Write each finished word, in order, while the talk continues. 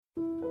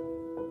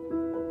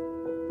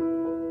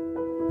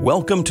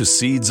Welcome to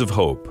Seeds of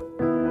Hope.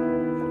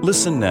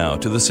 Listen now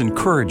to this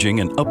encouraging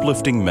and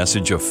uplifting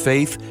message of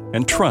faith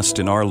and trust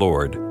in our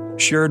Lord,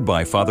 shared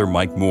by Father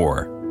Mike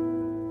Moore.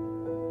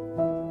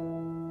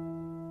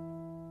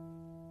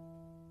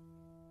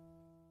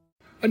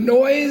 A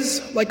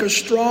noise like a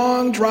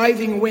strong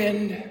driving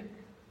wind.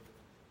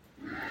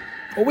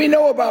 Well, we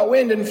know about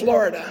wind in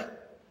Florida.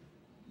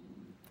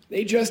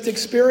 They just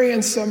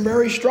experienced some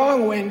very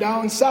strong wind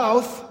down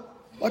south.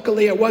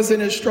 Luckily, it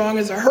wasn't as strong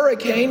as a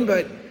hurricane,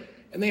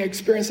 and they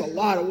experienced a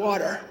lot of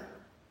water.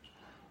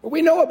 But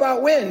we know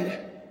about wind. I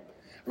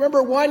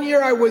remember one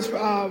year I was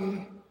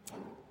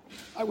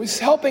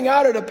helping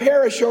out at a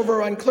parish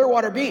over on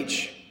Clearwater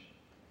Beach.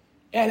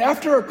 And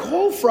after a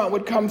cold front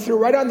would come through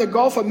right on the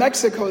Gulf of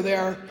Mexico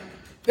there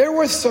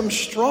was some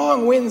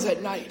strong winds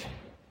at night.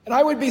 And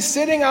I would be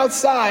sitting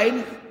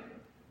outside,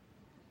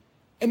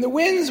 and the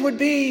winds would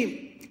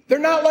be, they're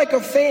not like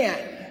a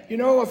fan. You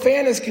know, a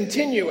fan is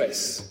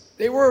continuous.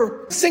 They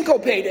were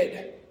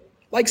syncopated,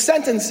 like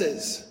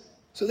sentences.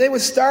 So they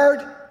would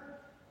start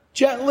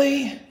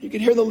gently. You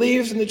could hear the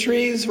leaves in the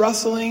trees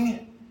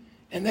rustling.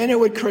 And then it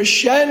would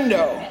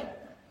crescendo.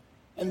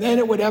 And then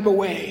it would ebb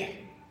away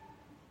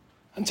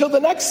until the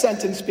next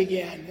sentence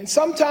began. And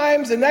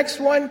sometimes the next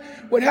one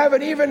would have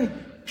an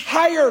even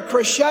higher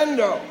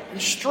crescendo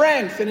and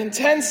strength and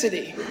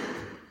intensity.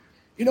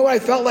 You know what I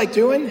felt like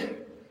doing?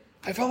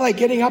 I felt like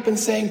getting up and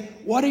saying,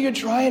 "What are you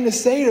trying to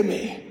say to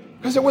me?"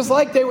 Because it was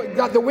like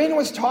the wind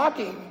was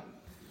talking.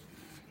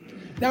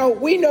 Now,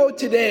 we know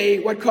today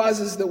what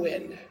causes the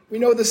wind. We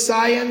know the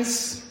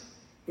science.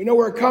 We know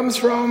where it comes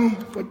from,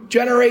 what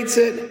generates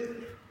it.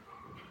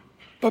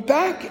 But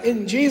back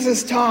in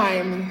Jesus'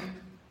 time,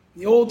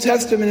 the Old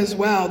Testament as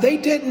well, they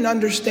didn't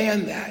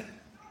understand that.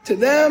 To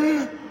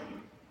them,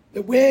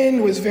 the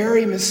wind was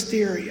very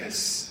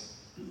mysterious.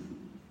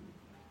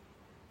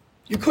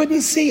 You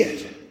couldn't see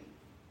it.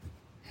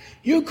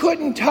 You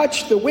couldn't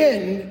touch the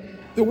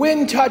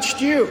wind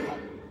touched you.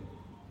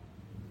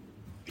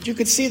 But you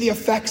could see the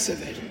effects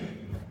of it.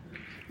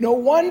 No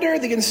wonder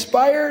the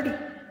inspired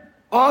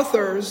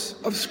authors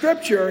of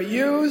Scripture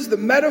use the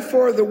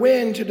metaphor of the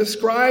wind to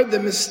describe the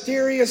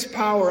mysterious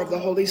power of the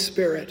Holy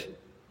Spirit.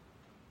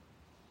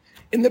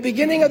 In the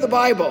beginning of the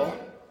Bible,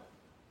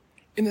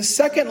 in the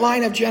second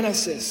line of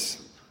Genesis,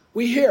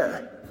 we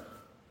hear,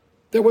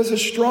 there was a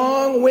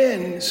strong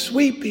wind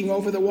sweeping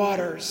over the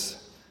waters.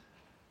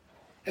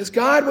 As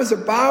God was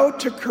about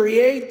to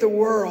create the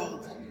world.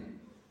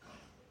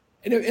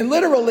 And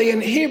literally in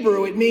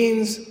Hebrew, it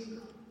means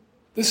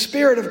the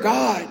Spirit of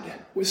God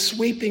was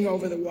sweeping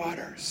over the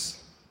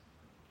waters.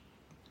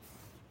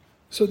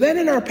 So then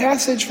in our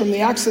passage from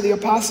the Acts of the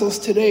Apostles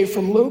today,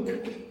 from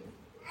Luke,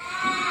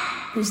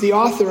 who's the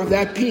author of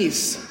that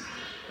piece,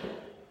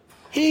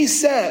 he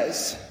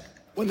says,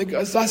 when the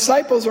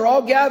disciples are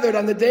all gathered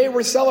on the day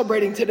we're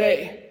celebrating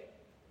today,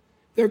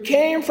 there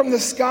came from the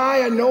sky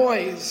a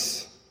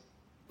noise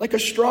like a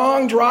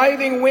strong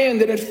driving wind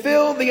that had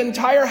filled the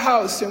entire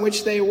house in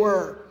which they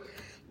were.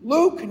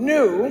 Luke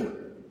knew,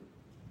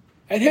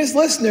 and his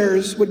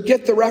listeners would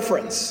get the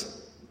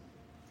reference.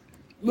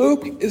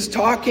 Luke is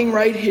talking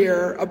right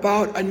here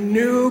about a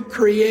new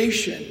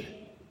creation.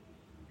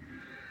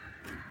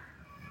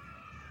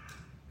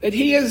 That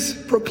he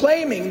is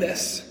proclaiming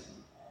this,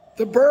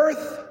 the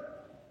birth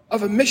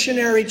of a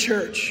missionary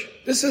church.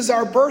 This is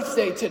our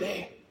birthday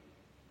today.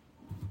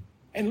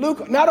 And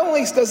Luke, not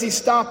only does he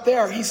stop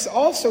there, he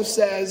also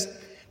says,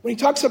 when he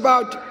talks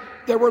about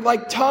there were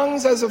like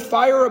tongues as of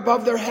fire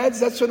above their heads,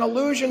 that's an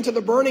allusion to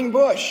the burning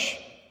bush,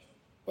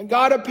 when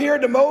God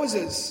appeared to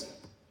Moses.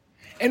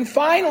 And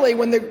finally,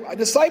 when the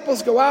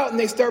disciples go out and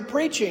they start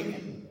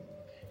preaching,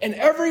 and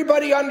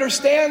everybody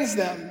understands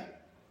them,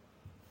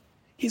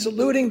 he's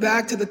alluding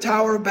back to the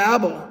Tower of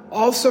Babel,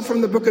 also from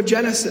the book of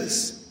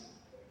Genesis.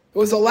 It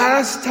was the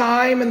last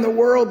time in the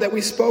world that we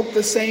spoke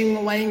the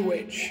same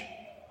language.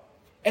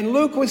 And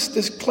Luke was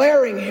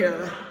declaring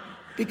here,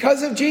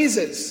 because of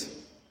Jesus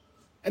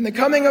and the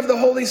coming of the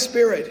Holy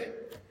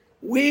Spirit,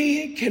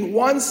 we can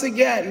once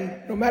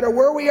again, no matter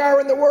where we are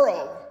in the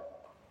world,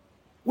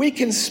 we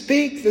can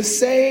speak the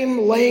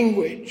same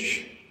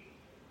language.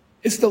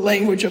 It's the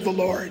language of the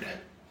Lord.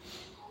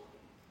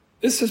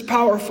 This is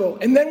powerful.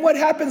 And then what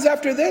happens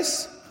after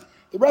this?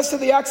 The rest of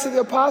the Acts of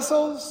the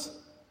Apostles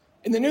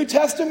in the New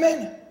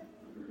Testament,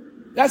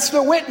 that's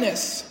the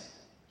witness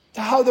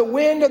to how the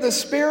wind of the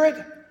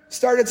Spirit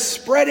started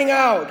spreading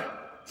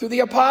out through the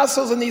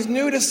apostles and these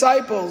new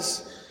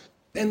disciples,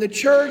 and the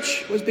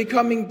church was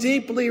becoming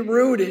deeply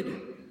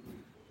rooted.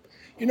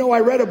 You know,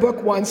 I read a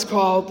book once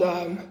called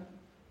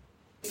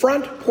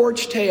Front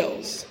Porch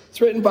Tales.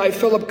 It's written by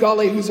Philip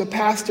Gulley, who's a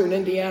pastor in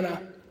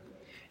Indiana.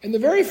 And the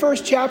very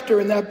first chapter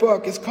in that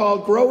book is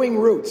called Growing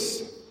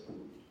Roots.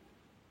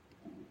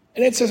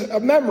 And it's a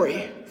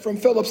memory from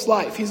Philip's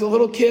life. He's a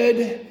little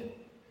kid,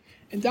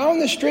 and down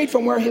the street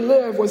from where he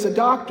lived was a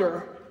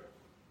doctor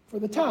for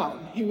the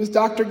town. He was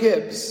Dr.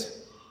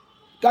 Gibbs.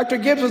 Dr.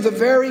 Gibbs was a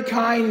very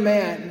kind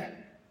man.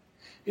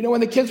 You know, when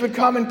the kids would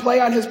come and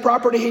play on his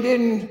property, he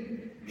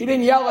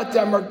didn't yell at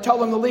them or tell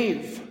them to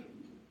leave.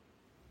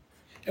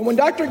 And when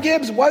Dr.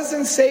 Gibbs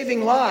wasn't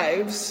saving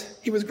lives,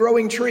 he was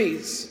growing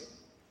trees.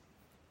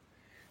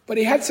 But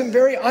he had some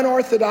very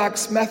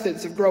unorthodox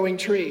methods of growing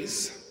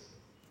trees.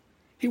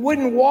 He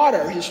wouldn't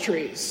water his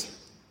trees.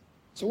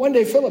 So one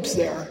day Philip's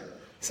there.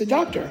 He said,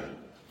 "Doctor,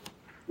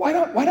 why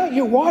don't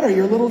you water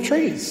your little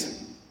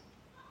trees?"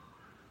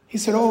 He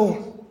said,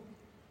 "Oh,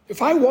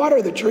 if I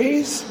water the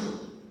trees,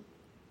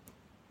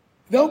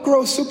 they'll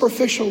grow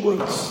superficial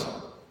roots.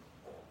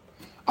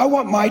 I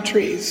want my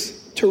trees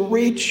to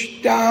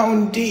reach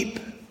down deep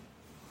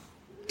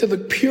to the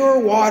pure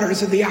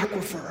waters of the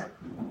aquifer."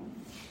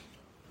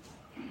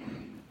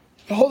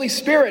 The Holy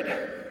Spirit,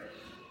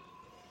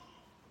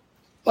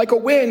 like a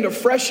wind of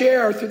fresh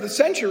air through the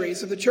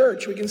centuries of the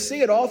church, we can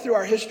see it all through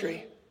our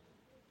history.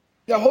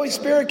 The Holy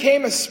Spirit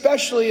came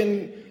especially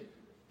in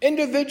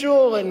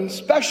individual and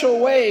special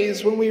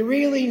ways when we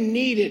really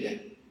needed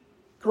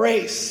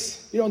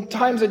grace. In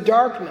times of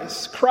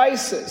darkness,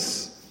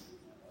 crisis.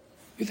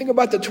 You think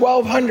about the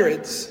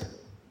 1200s.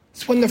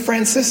 It's when the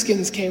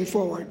Franciscans came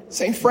forward.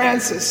 St.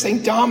 Francis,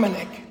 St.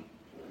 Dominic.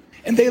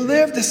 And they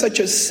lived such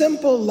a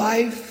simple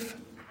life.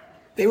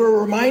 They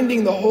were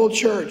reminding the whole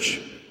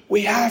church,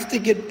 we have to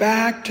get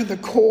back to the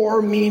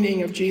core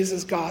meaning of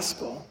Jesus'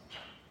 gospel.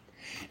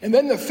 And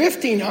then the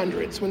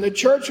 1500s, when the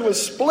church was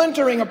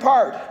splintering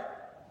apart,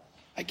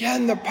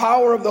 again, the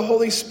power of the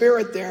Holy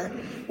Spirit there,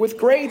 with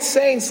great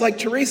saints like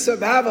Teresa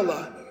of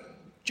Avila,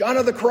 John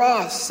of the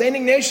Cross, St.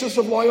 Ignatius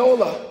of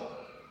Loyola.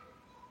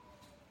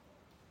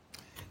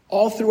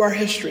 All through our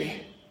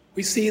history,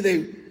 we see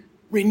the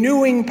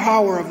renewing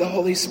power of the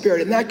Holy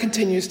Spirit, and that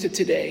continues to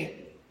today.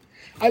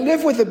 I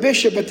lived with a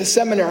bishop at the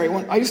seminary.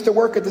 I used to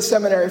work at the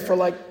seminary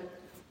for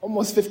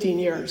almost 15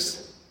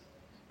 years.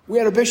 We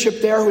had a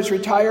bishop there who was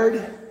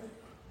retired,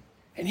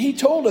 and he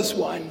told us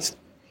once,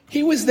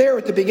 he was there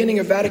at the beginning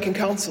of Vatican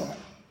Council.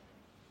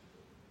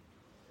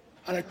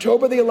 On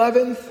October the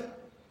 11th,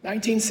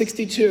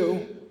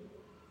 1962,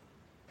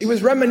 he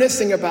was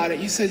reminiscing about it.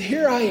 He said,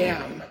 "Here I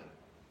am,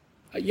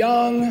 a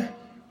young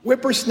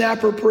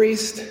whippersnapper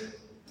priest."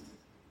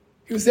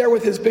 He was there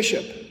with his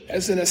bishop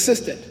as an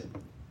assistant.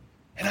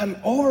 And I'm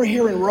over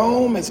here in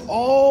Rome as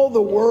all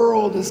the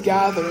world is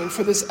gathering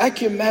for this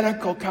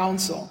ecumenical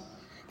council.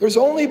 There's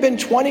only been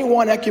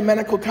 21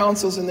 ecumenical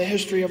councils in the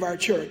history of our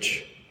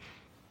church.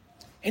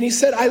 And he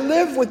said, I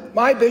live with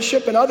my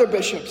bishop and other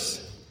bishops.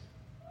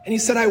 And he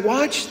said, I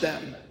watched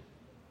them.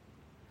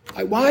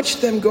 I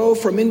watched them go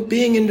from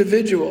being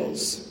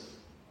individuals.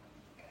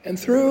 And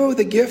through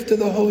the gift of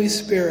the Holy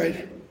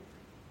Spirit,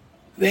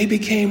 they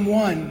became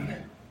one.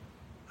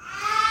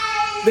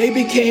 They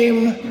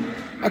became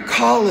a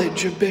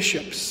college of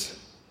bishops.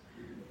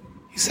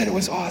 He said it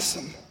was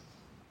awesome.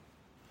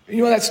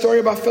 You know that story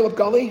about Philip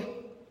Gulley?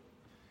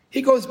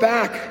 He goes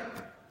back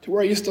to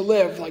where he used to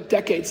live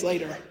decades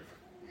later.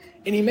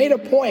 And he made a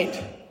point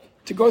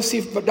to go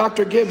see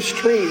Dr. Gibbs'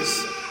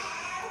 trees.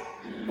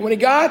 And when he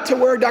got to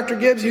where Dr.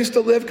 Gibbs used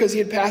to live, because he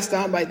had passed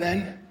on by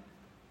then,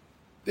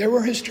 there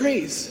were his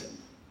trees.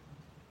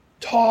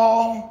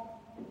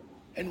 Tall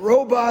and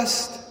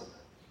robust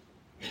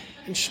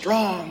and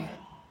strong.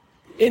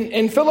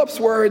 In Philip's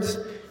words,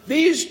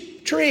 these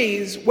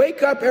trees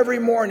wake up every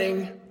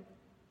morning,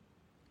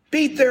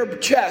 beat their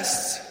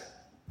chests,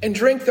 and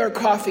drink their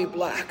coffee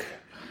black.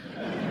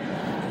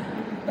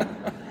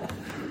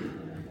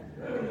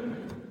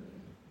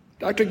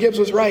 Dr. Gibbs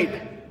was right.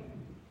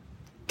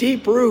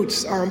 Deep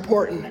roots are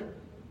important.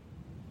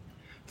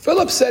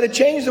 Philip said it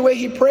changed the way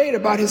he prayed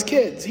about his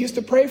kids. He used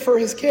to pray for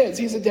his kids.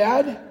 He's a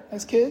dad,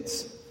 has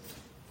kids.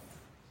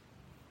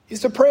 He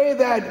used to pray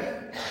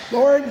that,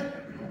 Lord,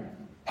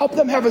 help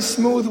them have a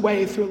smooth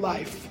way through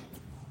life.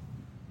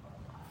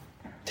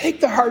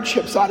 Take the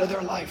hardships out of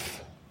their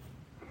life.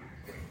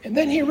 And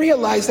then he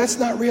realized that's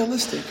not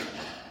realistic.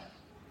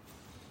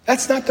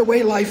 That's not the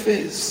way life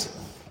is.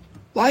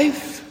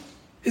 Life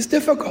is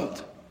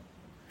difficult.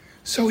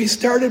 So he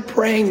started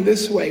praying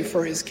this way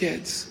for his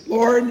kids.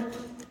 Lord,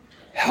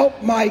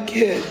 help my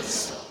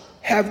kids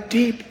have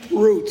deep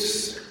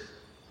roots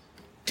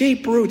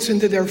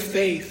into their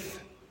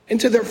faith,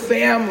 into their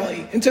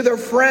family, into their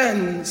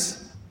friends,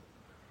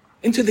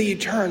 into the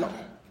eternal,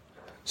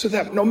 so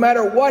that no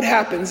matter what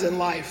happens in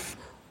life,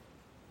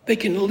 they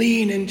can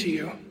lean into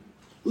you,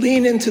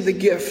 lean into the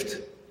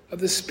gift of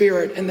the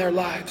Spirit in their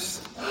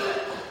lives.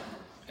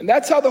 And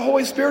that's how the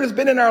Holy Spirit has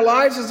been in our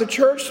lives as a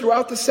church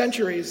throughout the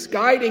centuries,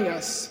 guiding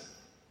us,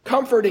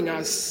 comforting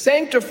us,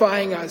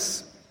 sanctifying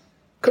us,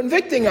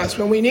 convicting us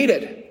when we need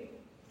it,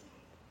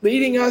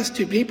 leading us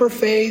to deeper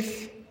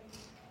faith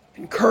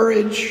and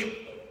courage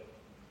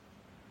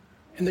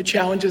in the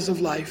challenges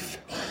of life.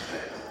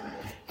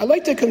 I'd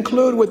like to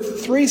conclude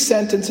with 3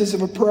 sentences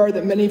of a prayer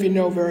that many of you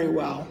know very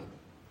well.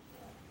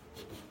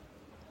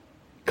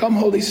 Come,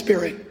 Holy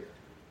Spirit,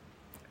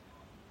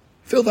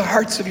 fill the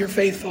hearts of your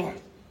faithful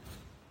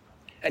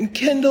and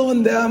kindle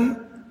in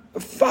them the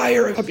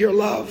fire of your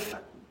love.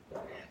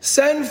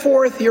 Send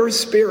forth your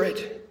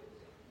Spirit,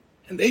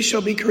 and they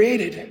shall be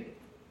created,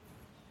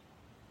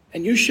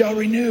 and you shall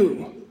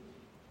renew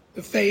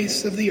the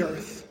face of the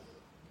earth.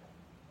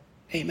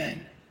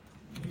 Amen.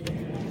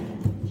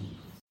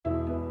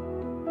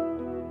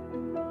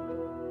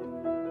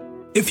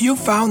 If you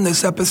found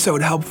this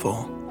episode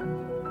helpful,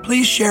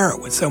 please share it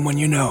with someone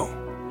you know.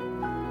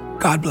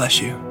 God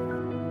bless you.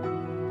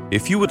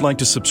 If you would like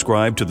to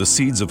subscribe to the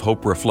Seeds of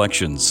Hope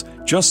Reflections,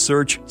 just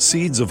search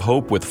Seeds of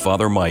Hope with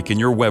Father Mike in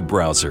your web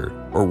browser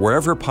or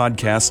wherever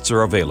podcasts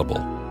are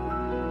available.